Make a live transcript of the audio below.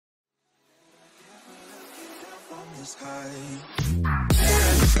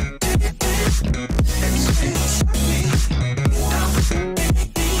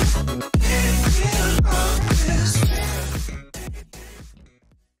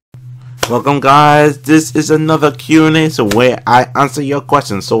Welcome guys, this is another Q&A, so where I answer your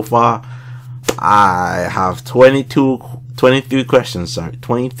questions. So far I have 23 questions, sorry,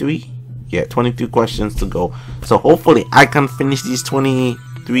 23? Yeah, 23 questions to go. So hopefully I can finish these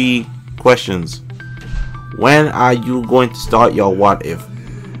 23 questions. When are you going to start your what if?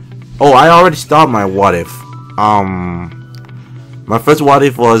 Oh, I already started my what if. My first what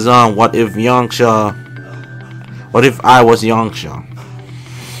if was what if I was Youngsha.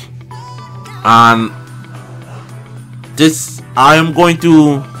 And this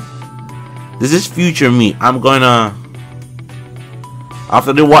is future me. I'm gonna,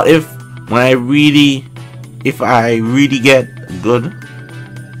 after the what if, if I really get good.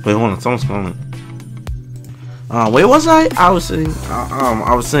 Wait, hold on, someone's calling. Where was I? I was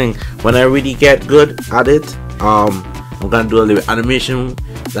saying when I really get good at it, I'm gonna do a little animation,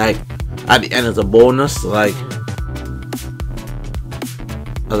 like at the end as a bonus, like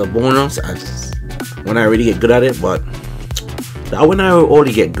as a bonus, when I really get good at it. But that when I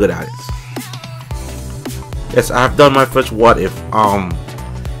already get good at it. Yes, I've done my first what if. I'm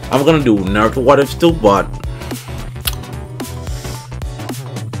gonna do Naruto what ifs too, but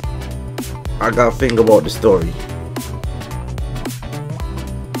I gotta think about the story.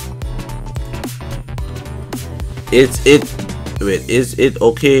 Is it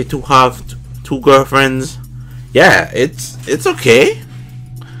okay to have two girlfriends? Yeah, it's okay.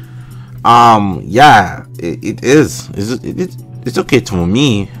 Yeah, it is. It's okay for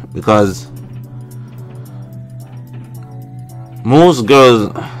me, because most girls,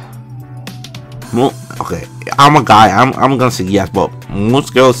 okay, I'm a guy, I'm gonna say yes, but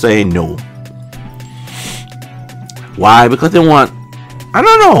most girls say no. Why? Because they want, I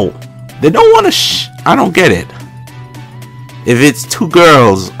don't know, they don't want to I don't get it. If it's two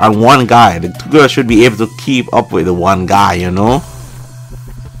girls and one guy, the two girls should be able to keep up with the one guy, you know.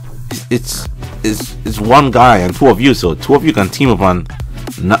 It's one guy and two of you, so two of you can team up on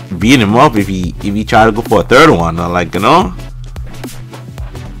not beating him up if he try to go for a third one, or like,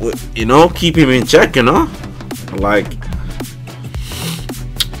 keep him in check, like,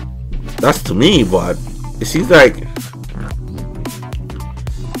 that's to me. But it seems like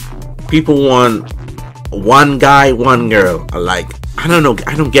people want one guy, one girl. Like, I don't know,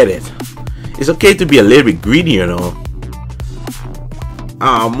 I don't get it. It's okay to be a little bit greedy,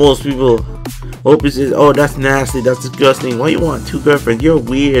 most people hope it says, oh, that's nasty, that's disgusting, why you want two girlfriends, you're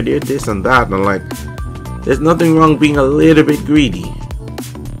weird, you're this and that. And I'm like, there's nothing wrong being a little bit greedy.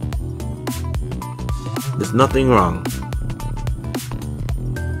 There's nothing wrong.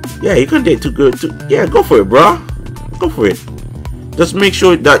 Yeah, you can date two girls too. Yeah, go for it, bro. Go for it. Just make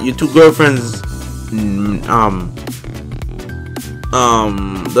sure that your two girlfriends,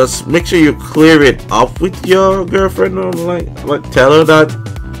 just make sure you clear it up with your girlfriend, or like tell her that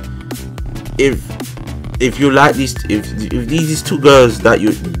if you like these, if these two girls that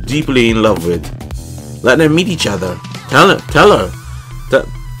you're deeply in love with, let them meet each other. Tell her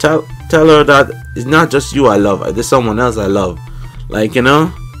that it's not just you I love, there's someone else I love, like,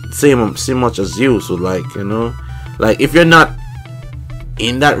 same much as you. So like, like if you're not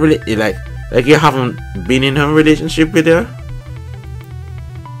in that like you haven't been in a relationship with her,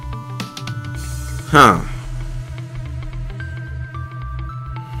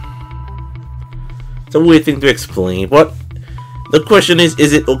 it's a weird thing to explain. But the question is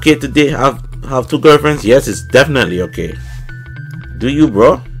it okay to have two girlfriends? Yes, it's definitely okay. Do you,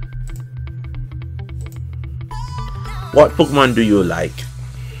 bro? What Pokemon do you like?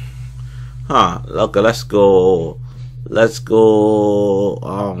 Okay, let's go.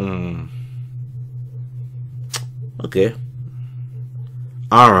 Okay,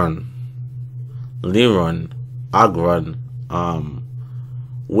 Aron, Liron, Agron,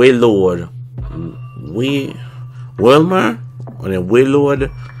 Wailord, Wilmer, and then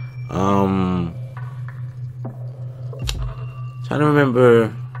Wailord, trying to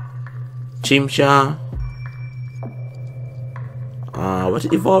remember, Chimcha, what's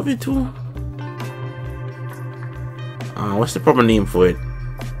it evolved into? What's the proper name for it?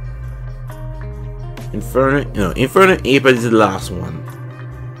 Inferno? No, Inferno Apex is the last one.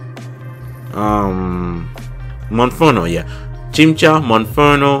 Monferno, yeah. Chimcha,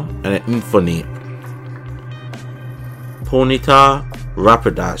 Monferno, and then Infernape. Ponyta,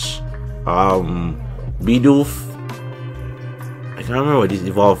 Rapidash, Bidoof. I can't remember what this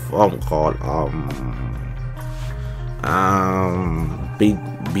evolved form called.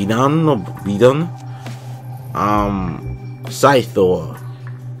 Bidon or Bidon. Scythor,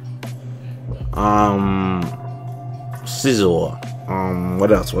 Scizor,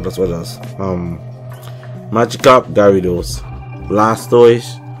 what else? Magikarp, Gyarados,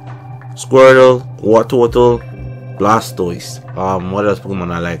 Blastoise, Squirtle, Wartortle, Blastoise. What else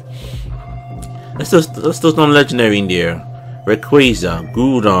Pokemon I like? Let's throw some legendary in there. Rayquaza,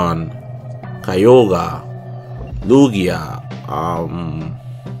 Groudon, Kyogre, Lugia,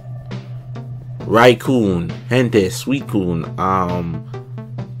 Raikou, Entei, Suicune.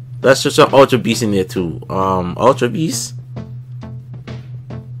 That's just an Ultra Beast in there too. Ultra Beast.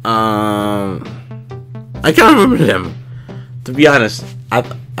 I can't remember them. To be honest, I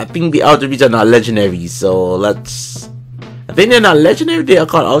think the Ultra Beasts are not legendary. So let's. I think they're not legendary. They are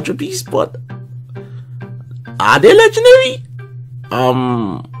called Ultra Beasts, but are they legendary?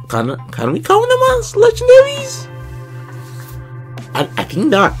 Can we count them as legendaries? I think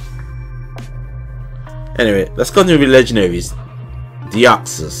not. Anyway, let's continue with legendaries.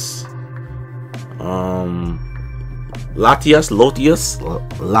 Deoxys, Latias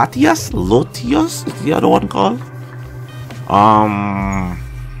is the other one called.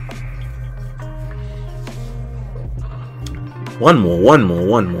 One more.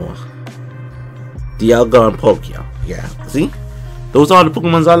 Dialga and Palkia. Yeah, see? Those are the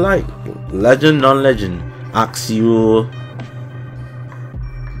Pokemons I like. Legend, non-legend. Axew,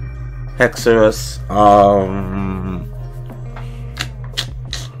 Hexerus,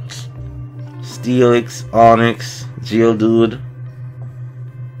 Steelix, Onyx, Geodude,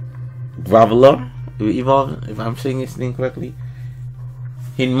 Graveler, Evolve, if I'm saying his name correctly.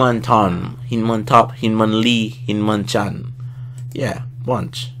 Hinmontop, Hitmonlee, Hitmonchan. Yeah,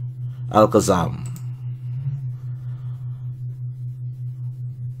 bunch. Alakazam.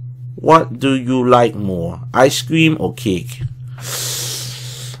 What do you like more? Ice cream or cake?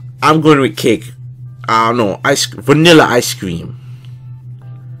 I'm going with cake. No, vanilla ice cream.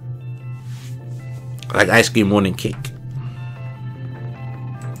 I like ice cream more than cake.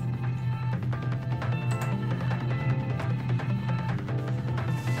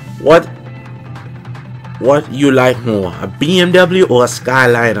 What you like more? A BMW or a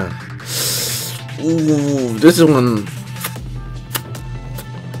Skyliner? Ooh, this one.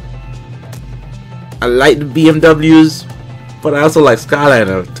 I like the BMWs, but I also like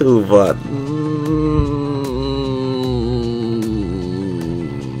Skyliner too, but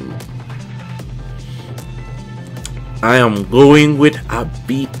I am going with a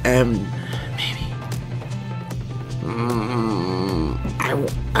BM, maybe.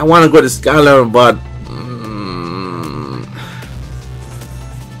 I want to go to Skyliner, but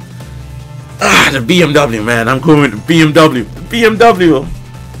the BMW, man. I'm going with the BMW. The BMW.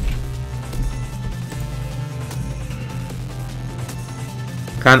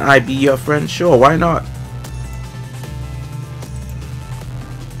 Can I be your friend? Sure, why not?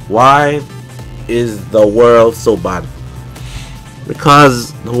 Why is the world so bad?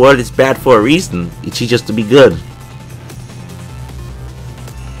 Because the world is bad for a reason. It teaches us to be good.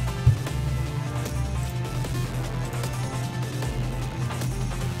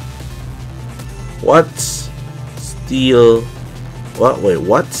 What steel? What? Wait,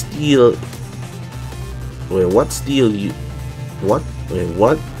 what steel? Wait, what steel you? What? Wait,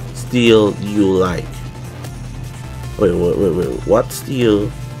 what steel do you like? Wait, what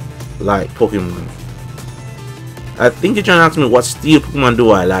steel like Pokemon? I think you're trying to ask me what steel Pokemon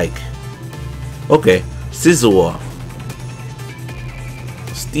do I like. Okay, Scizor,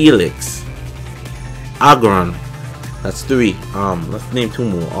 Steelix, Aggron. That's 3. Let's name 2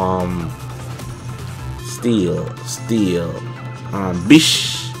 more. Steel,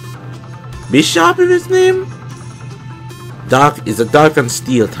 Bishop is his name. Dark is a dark and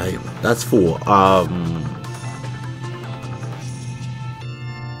steel type. That's 4. 4.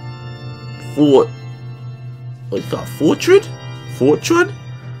 What is that? Fortrid? Fortrid?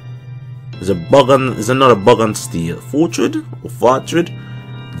 Is another bug on steel. Fortrid or Fortrid?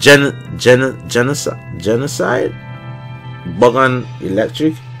 Genocide? Bug on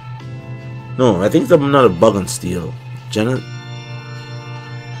electric? No, I think it's another bug on steel.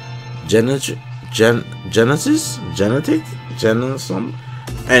 Genesis? Genetic? Genosum?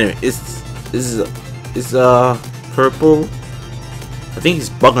 Anyway, it's purple. I think it's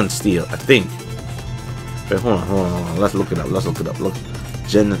bug on steel. I think. Wait, hold on. Let's look it up. Look.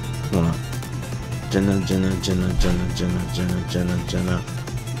 Hold on.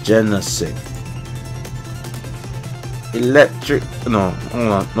 Genesic. Electric. No,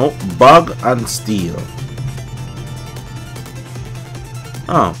 hold on. No, bug and steel.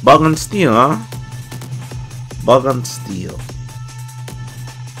 Oh, bug and steel, huh? Bug and steel.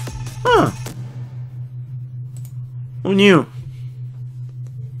 Huh. Who knew?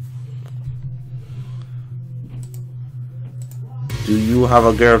 Do you have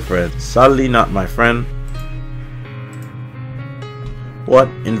a girlfriend? Sadly not, my friend. What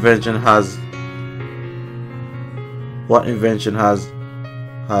invention has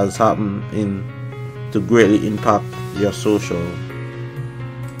happened to greatly impact your social?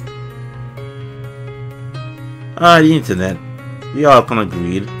 The internet. We all can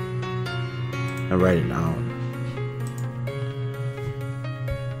agree. And write it down.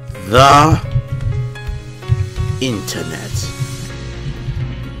 The internet.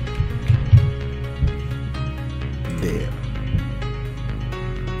 There.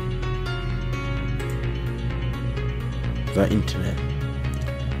 The internet.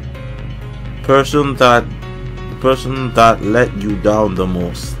 The person that let you down the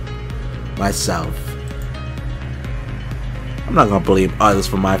most. Myself. I'm not gonna blame others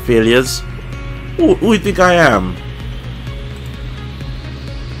for my failures. Who do you think I am?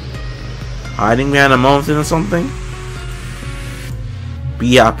 Hiding behind a mountain or something?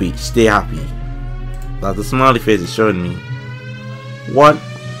 Be happy, stay happy. That's the smiley face is showing me. What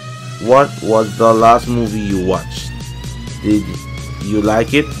was the last movie you watched? Did you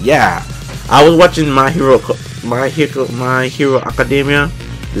like it? Yeah, I was watching My Hero Academia.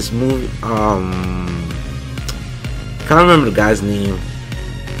 This movie, can't remember the guy's name.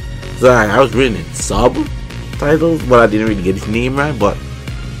 So I was reading it subtitles, but I didn't really get his name right. But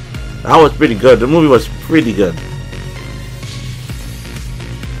that was pretty good. The movie was pretty good.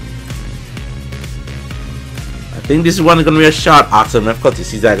 I think this is one gonna be a short answer. Of course, you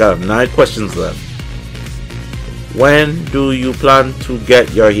see that I got 9 questions left. When do you plan to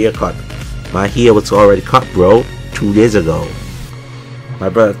get your hair cut? My hair was already cut, bro, 2 days ago. My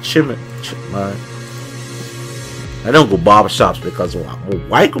brother I don't go barber shops because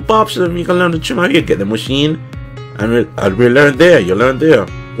why go barber shops? You can learn to trim my hair, get the machine, and we learn there. You learn there.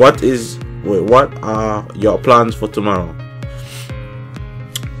 What are your plans for tomorrow?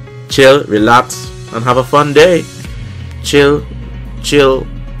 Chill, relax, and have a fun day. Chill.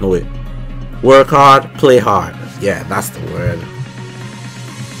 No wait. Work hard, play hard. Yeah, that's the word.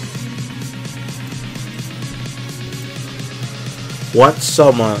 What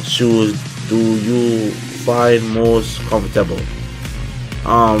summer shoes do you find most comfortable?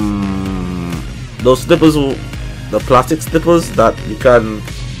 Those slippers, the plastic slippers that you can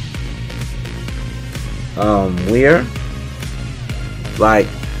wear, like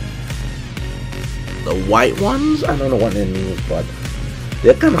the white ones. I don't know what they mean, but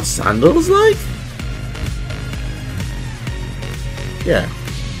they're kind of sandals like. Yeah,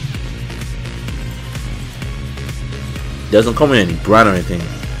 doesn't come in any brand or anything.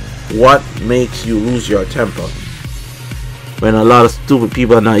 What makes you lose your temper? When a lot of stupid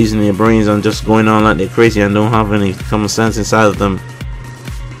people are not using their brains and just going on like they're crazy and don't have any common sense inside of them.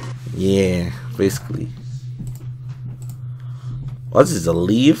 Yeah, basically. What is a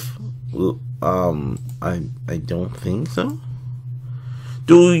leaf? I don't think so.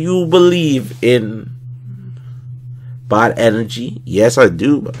 Do you believe in bad energy? Yes, I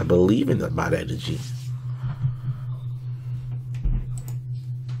do, but I believe in the bad energy.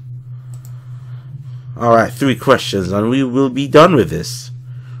 Alright, 3 questions and we will be done with this.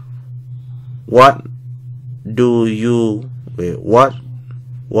 What do you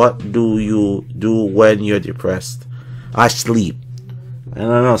do when you're depressed? I sleep. I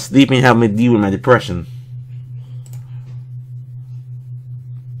don't know, sleeping helped me deal with my depression.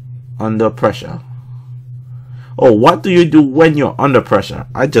 Under pressure. Oh, what do you do when you're under pressure?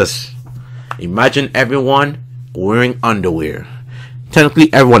 I just imagine everyone wearing underwear.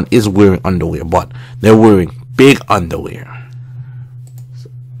 Technically, everyone is wearing underwear, but they're wearing big underwear.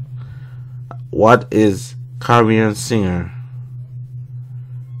 What is Korean singer?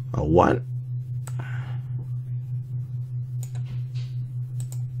 A what?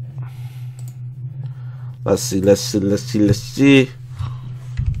 Let's see.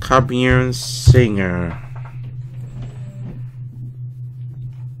 Korean singer.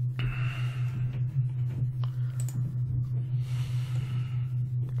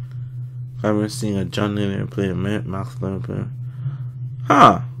 Korean singer John Lennon played Max Lennon player.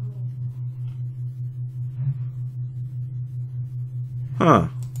 Huh.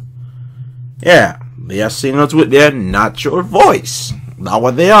 Yeah, they are singers with their natural voice. Not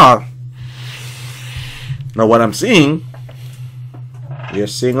what they are. Now what I'm seeing, they're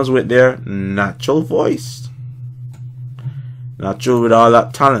singers with their natural voice. Natural with all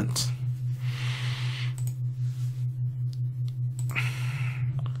that talent.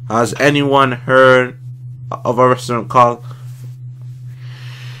 Has anyone heard of a restaurant called?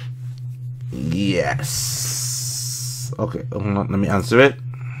 Yes. Okay, hold on, let me answer it.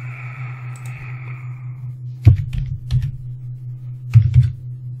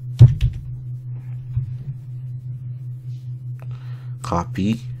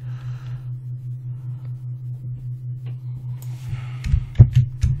 Copy.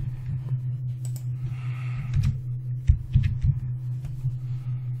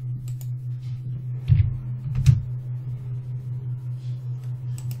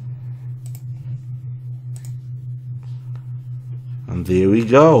 And there we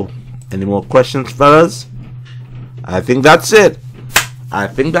go. Any more questions, fellas? I think that's it.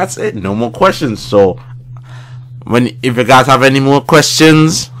 No more questions. So if you guys have any more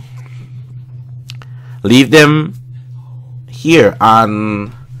questions, leave them here.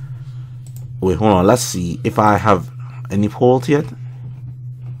 And wait, hold on. Let's see if I have any polls yet.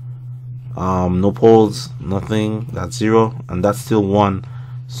 No polls, nothing. That's 0, and that's still 1.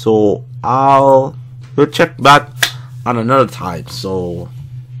 So we'll check that on another time. So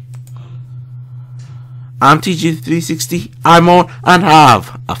I'm TJ360. I'm on, and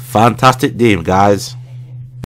have a fantastic day, guys.